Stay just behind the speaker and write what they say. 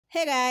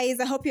Hey guys,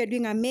 I hope you're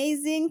doing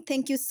amazing.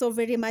 Thank you so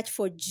very much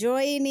for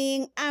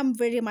joining. I'm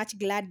very much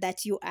glad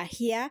that you are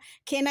here.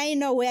 Can I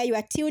know where you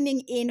are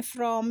tuning in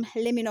from?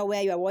 Let me know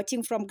where you are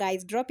watching from,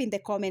 guys. Drop in the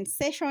comment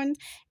section.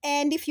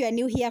 And if you are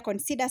new here,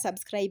 consider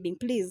subscribing.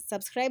 Please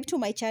subscribe to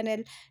my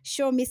channel.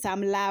 Show me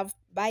some love,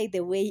 by the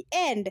way,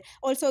 and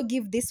also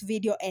give this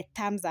video a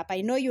thumbs up.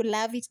 I know you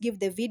love it. Give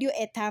the video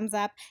a thumbs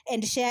up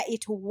and share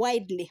it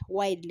widely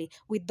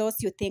with those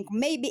you think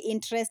may be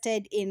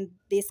interested in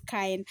this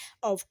kind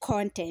of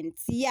content.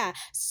 Yeah,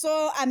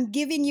 so I'm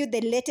giving you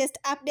the latest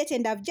update,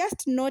 and I've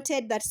just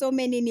noted that so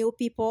many new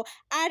people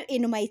are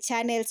in my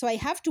channel, so I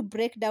have to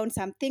break down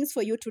some things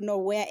for you to know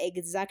where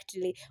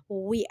exactly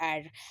we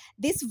are.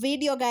 This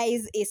video,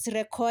 guys, is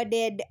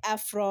recorded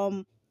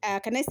from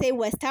can I say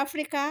West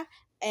Africa,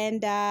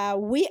 and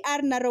we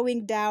are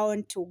narrowing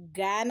down to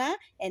Ghana,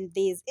 and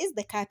this is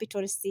the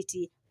capital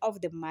city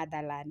of the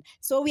motherland.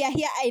 So we are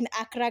here in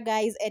Accra,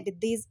 guys, and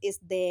this is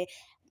the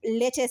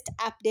latest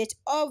update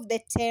of the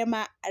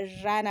Tema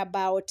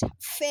runabout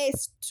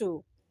phase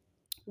 2.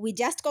 We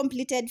just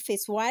completed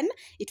phase 1.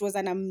 It was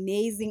an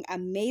amazing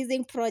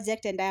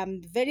project, and I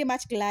am very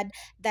much glad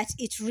that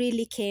it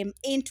really came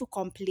into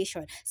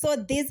completion. So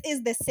this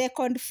is the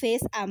second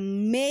phase,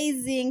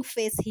 amazing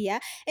phase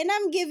here, and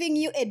I'm giving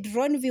you a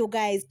drone view,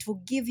 guys,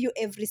 to give you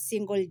every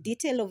single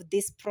detail of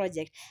this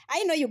project.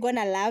 I know you're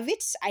gonna love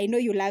it. I know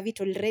you love it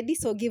already,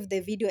 so give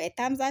the video a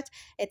thumbs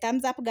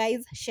up,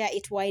 guys. Share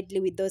it widely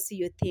with those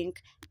you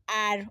think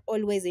are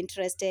always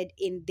interested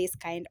in this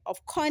kind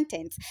of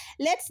content.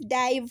 Let's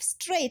dive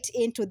straight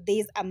into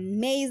this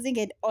amazing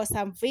and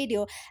awesome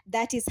video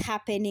that is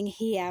happening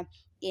here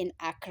in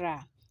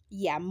Accra.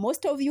 Yeah,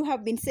 most of you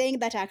have been saying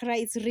that Accra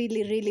is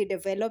really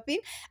developing.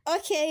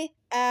 Okay,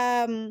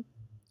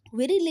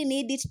 we really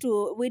need it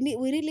to we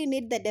really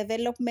need the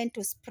development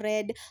to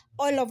spread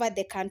all over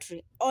the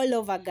country, all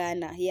over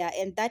Ghana. Yeah,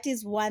 and that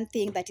is one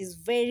thing that is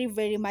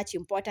very much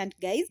important,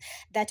 guys,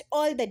 that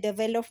all the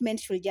development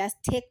should just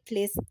take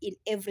place in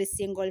every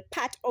single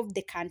part of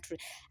the country.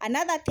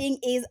 Another thing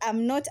is,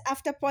 I'm not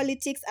after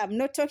politics. I'm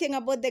not talking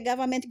about the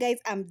government, guys.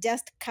 I'm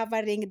just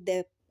covering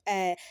the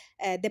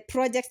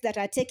projects that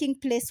are taking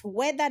place,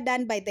 whether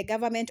done by the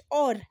government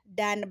or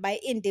done by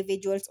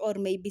individuals or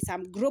maybe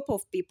some group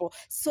of people.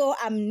 So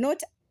I'm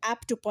not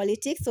up to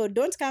politics, so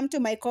don't come to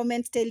my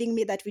comments telling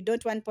me that we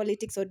don't want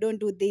politics or don't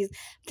do this.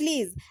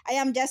 Please, I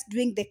am just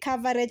doing the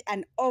coverage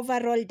and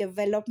overall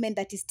development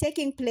that is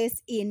taking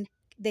place in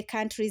the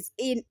countries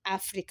in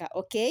Africa.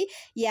 Okay,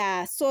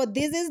 yeah, so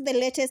this is the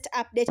latest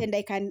update, and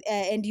I can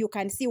and you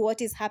can see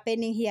what is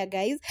happening here,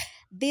 guys.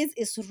 This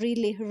is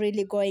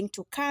really going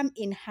to come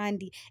in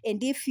handy,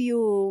 and if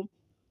you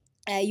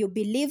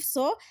believe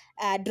so,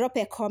 drop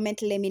a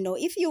comment. Let me know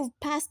if you've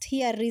passed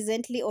here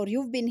recently or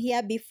you've been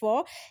here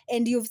before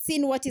and you've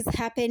seen what is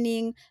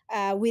happening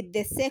with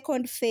the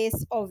second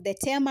phase of the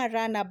Tema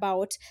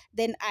runabout.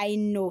 Then I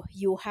know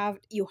you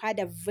had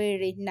a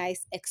very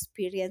nice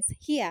experience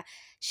here.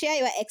 Share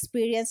your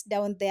experience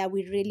down there.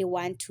 We really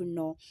want to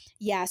know.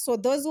 Yeah, so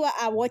those who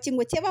are watching,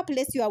 whichever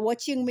place you are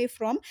watching me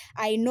from,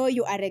 I know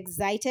you are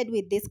excited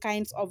with these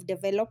kinds of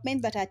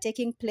developments that are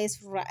taking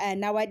place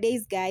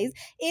nowadays, guys,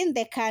 in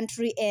the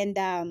country. And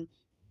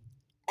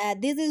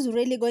this is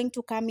really going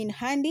to come in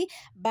handy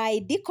by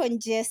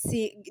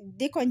decongesting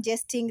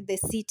the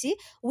city.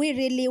 We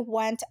really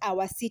want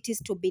our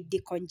cities to be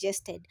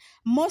decongested.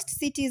 Most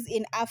cities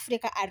in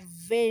Africa are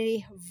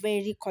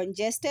very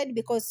congested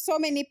because so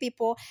many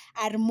people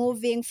are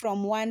moving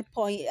from one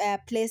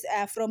place,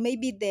 from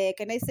maybe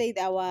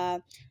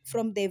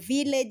from the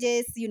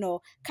villages,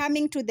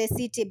 coming to the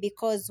city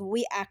because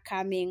we are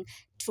coming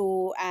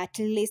to at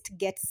least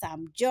get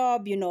some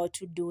job,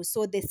 to do.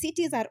 So the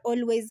cities are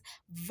always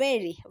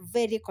very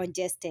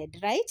congested,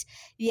 right?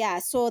 Yeah,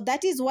 so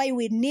that is why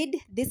we need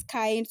this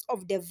kinds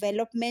of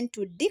development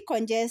to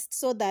decongest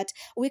so that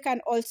we can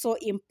also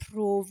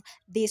improve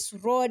these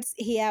roads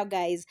here,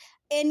 guys.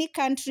 Any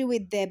country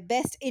with the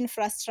best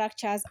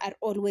infrastructures are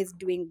always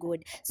doing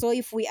good. So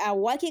if we are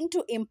working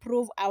to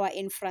improve our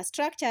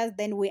infrastructures,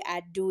 then we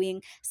are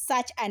doing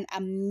such an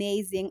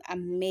amazing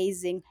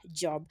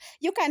job.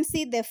 You can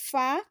see the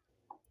far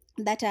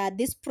that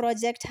this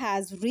project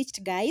has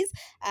reached, guys.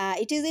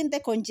 It is in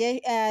the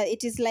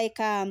it is like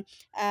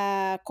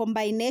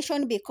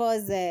combination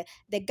because the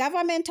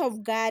government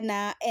of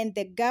Ghana and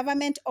the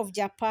government of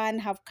Japan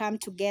have come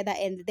together,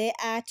 and they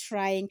are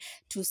trying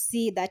to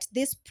see that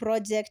this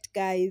project,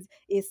 guys,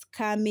 is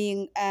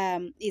coming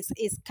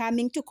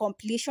coming to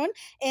completion,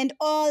 and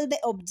all the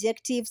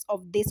objectives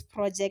of this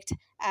project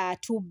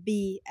to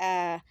be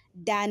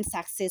done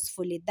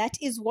successfully. That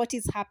is what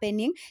is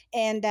happening,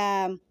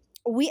 and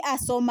we are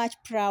so much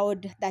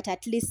proud that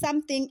at least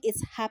something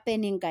is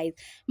happening, guys.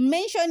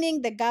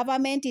 Mentioning the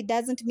government, it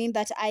doesn't mean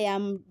that I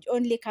am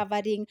only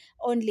covering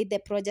only the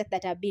project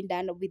that have been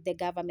done with the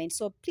government.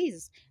 So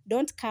please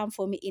don't come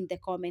for me in the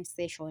comment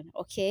section,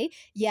 okay?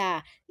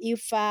 Yeah,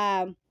 if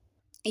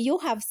you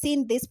have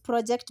seen this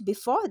project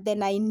before,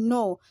 then I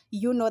know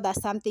you know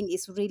that something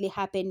is really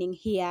happening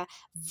here.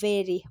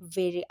 Very,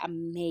 very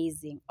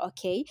amazing.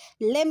 Okay,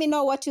 let me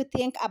know what you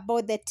think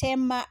about the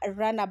Tema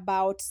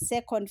runabout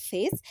second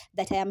phase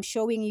that I am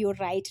showing you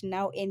right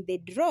now, and the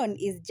drone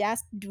is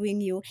just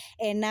doing you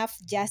enough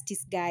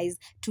justice, guys,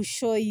 to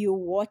show you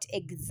what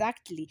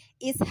exactly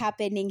is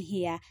happening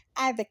here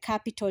at the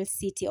capital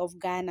city of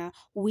Ghana,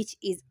 which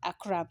is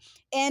Accra.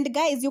 And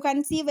guys, you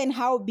can see even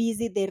how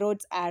busy the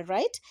roads are,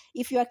 right?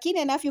 If you are keen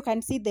enough, you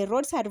can see the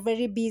roads are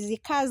very busy,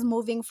 cars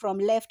moving from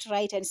left,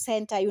 right, and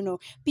center.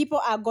 People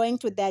are going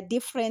to their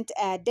different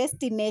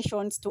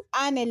destinations to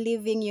earn a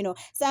living.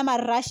 Some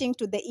are rushing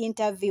to the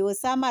interview,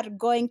 some are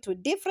going to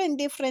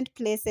different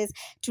places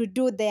to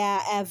do their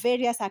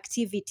various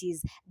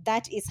activities.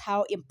 That is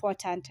how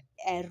important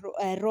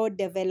road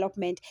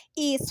development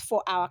is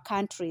for our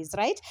countries,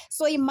 right?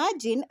 So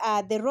imagine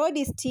the road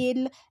is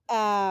still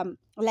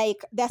like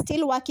they're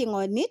still working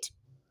on it.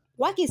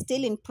 Work is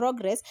still in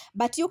progress,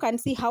 but you can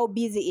see how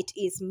busy it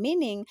is,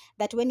 meaning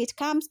that when it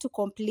comes to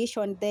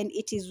completion, then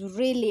it is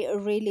really,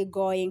 really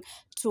going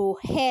to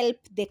help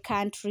the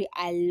country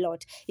a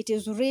lot. It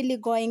is really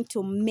going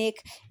to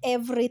make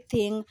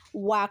everything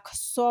work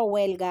so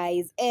well,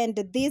 guys. And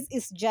this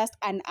is just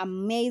an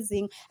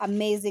amazing,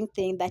 amazing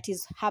thing that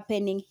is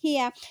happening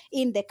here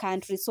in the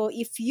country. So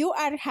if you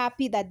are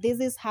happy that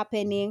this is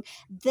happening,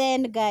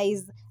 then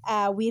guys,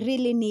 we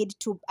really need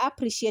to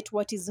appreciate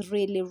what is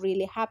really,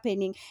 really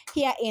happening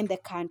here in the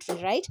country,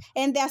 right?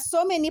 And there are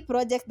so many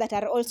projects that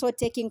are also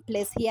taking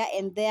place here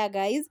and there,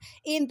 guys,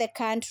 in the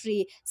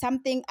country.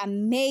 Something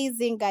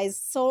amazing, guys.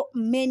 So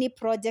many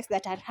projects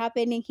that are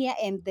happening here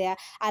and there.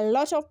 A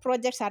lot of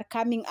projects are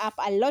coming up.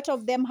 A lot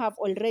of them have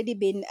already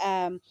been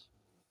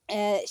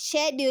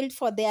scheduled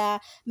for their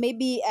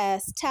maybe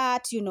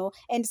start,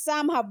 and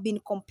some have been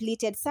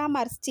completed, some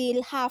are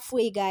still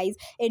halfway, guys.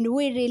 And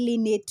we really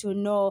need to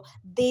know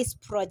these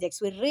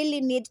projects. We really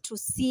need to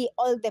see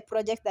all the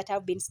projects that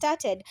have been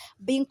started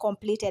being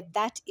completed.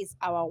 That is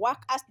our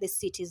work as the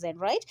citizen,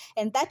 right?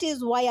 And that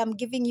is why I'm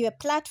giving you a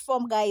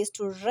platform, guys,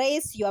 to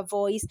raise your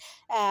voice.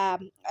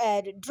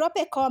 Drop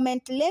a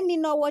comment, let me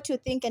know what you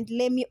think, and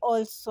let me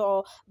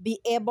also be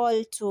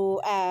able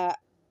to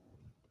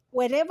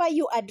wherever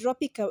you are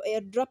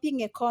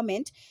dropping a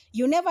comment,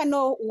 you never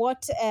know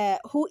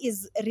who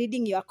is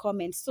reading your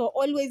comments. So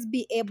always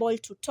be able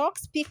to talk,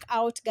 speak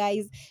out,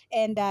 guys,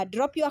 and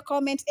drop your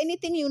comments.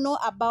 Anything you know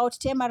about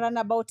Tema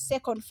runabout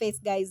second phase,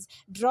 guys,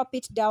 drop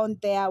it down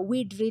there.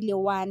 We'd really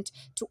want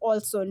to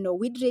also know.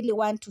 We'd really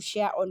want to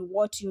share on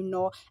what you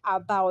know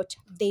about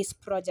this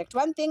project.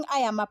 One thing I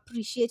am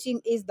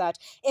appreciating is that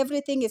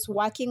everything is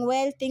working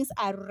well, things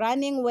are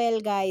running well,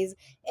 guys.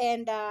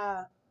 And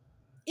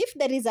if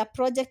there is a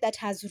project that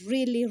has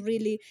really,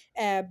 really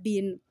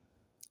been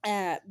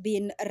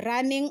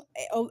running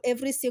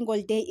every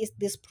single day, is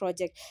this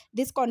project.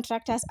 These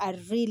contractors are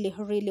really,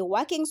 really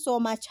working so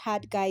much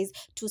hard, guys,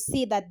 to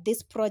see that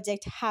this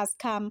project has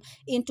come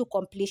into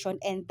completion.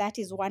 And that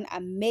is one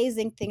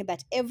amazing thing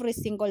that every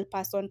single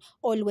person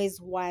always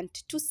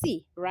want to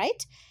see,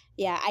 right?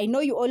 Yeah, I know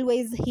you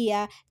always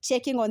here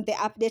checking on the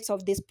updates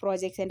of this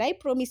project, and I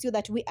promise you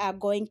that we are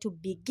going to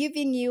be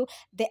giving you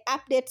the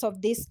updates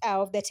of this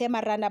of the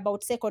Tema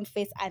runabout second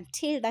phase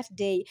until that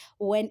day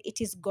when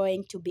it is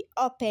going to be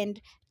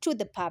opened to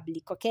the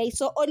public. Okay,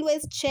 so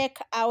always check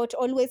out,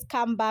 always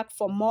come back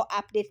for more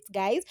updates,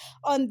 guys,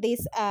 on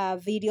these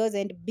videos,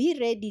 and be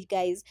ready,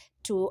 guys,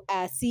 to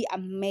see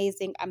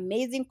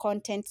amazing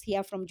contents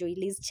here from Joy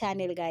Lee's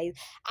channel, guys.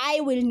 I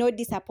will not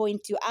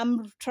disappoint you.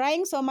 I'm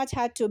trying so much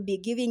hard to be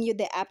giving you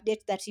the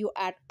updates that you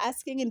are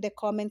asking in the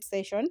comment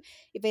section,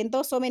 even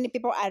though so many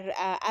people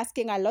are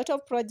asking a lot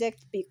of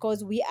projects,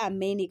 because we are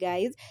many,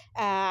 guys.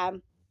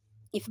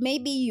 If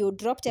maybe you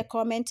dropped a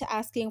comment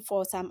asking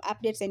for some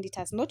updates and it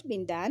has not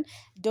been done,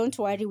 don't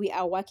worry, we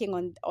are working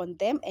on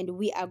them, and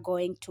we are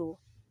going to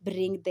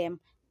bring them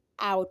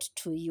out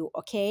to you.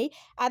 Okay,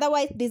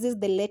 otherwise, this is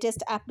the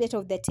latest update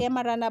of the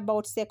Tema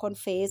runabout second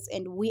phase,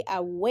 and we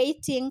are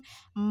waiting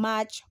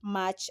much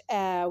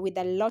with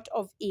a lot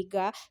of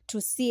eager to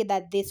see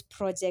that this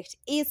project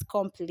is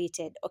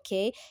completed.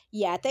 Okay,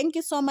 yeah, thank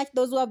you so much,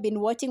 those who have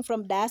been watching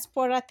from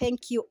diaspora.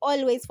 Thank you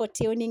always for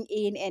tuning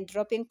in and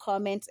dropping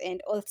comments,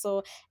 and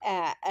also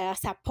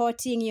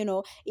supporting.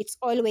 It's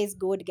always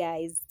good,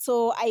 guys.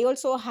 So I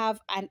also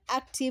have an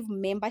active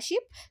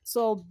membership,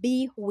 so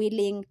be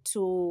willing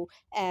to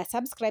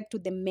subscribe to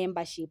the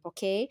membership.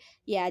 Okay,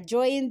 yeah,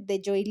 join the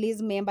Joy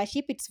Lee's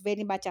membership. It's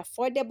very much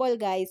affordable,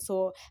 guys,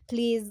 so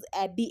please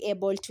be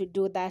able to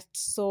do that,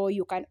 so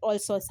you can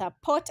also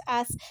support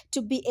us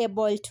to be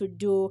able to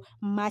do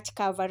much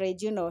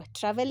coverage.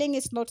 Traveling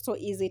is not so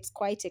easy, it's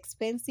quite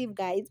expensive,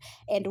 guys,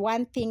 and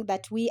one thing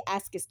that we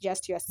ask is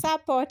just your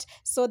support,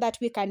 so that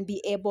we can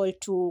be able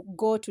to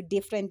go to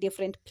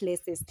different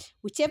places.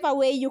 Whichever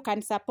way you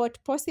can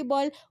support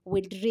possible,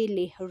 we'd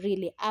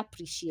really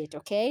appreciate.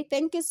 Okay,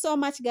 thank you so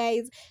much,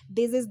 guys.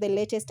 This is the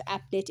latest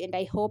update, and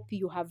I hope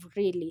you have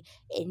really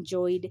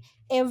enjoyed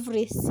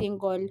every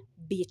single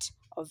bit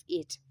of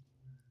it.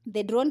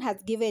 The drone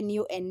has given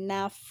you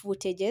enough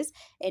footages,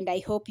 and I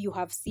hope you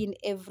have seen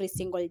every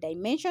single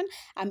dimension.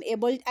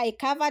 I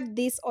covered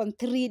this on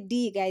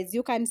 3D, guys.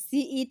 You can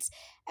see it.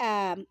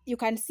 You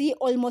can see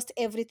almost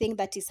everything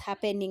that is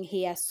happening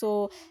here.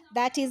 So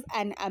that is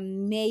an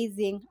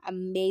amazing,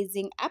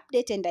 amazing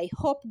update, and I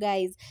hope,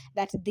 guys,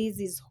 that this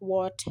is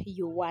what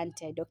you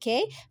wanted.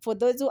 Okay, for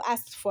those who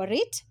asked for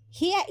it,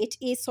 here it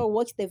is. So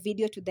watch the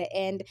video to the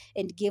end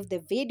and give the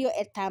video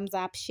a thumbs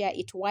up, share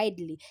it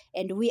widely,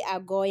 and we are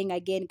going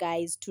again,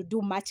 guys, to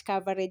do much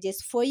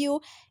coverages for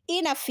you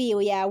in a few.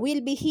 Yeah,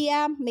 we'll be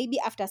here maybe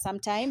after some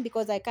time,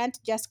 because I can't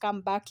just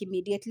come back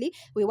immediately.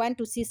 We want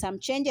to see some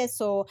changes,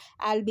 so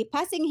I'll be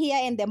passing here,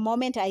 and the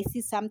moment I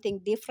see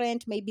something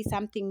different, maybe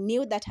something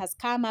new that has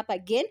come up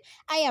again,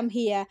 I am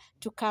here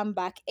to come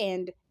back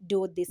and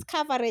do these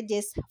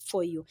coverages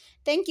for you.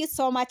 Thank you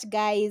so much,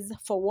 guys,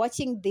 for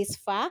watching this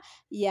far.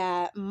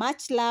 Yeah,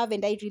 much love,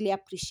 and I really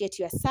appreciate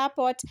your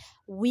support.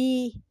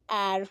 We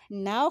are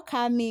now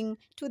coming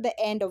to the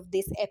end of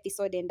this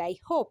episode, and I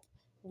hope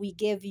we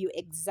gave you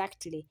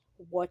exactly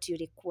what you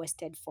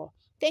requested for.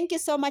 Thank you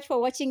so much for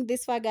watching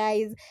this far,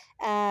 guys.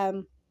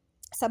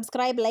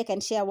 Subscribe, like,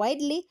 and share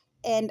widely,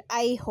 and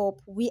I hope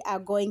we are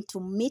going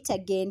to meet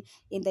again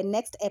in the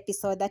next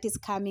episode that is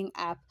coming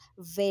up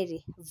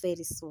very,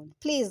 very soon.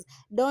 Please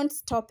don't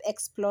stop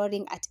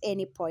exploring at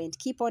any point.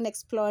 Keep on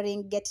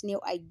exploring, get new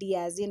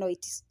ideas.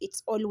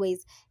 It's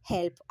always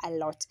help a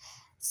lot.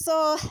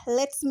 So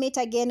let's meet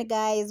again,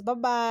 guys. Bye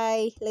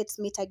bye. Let's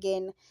meet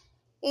again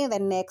in the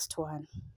next one.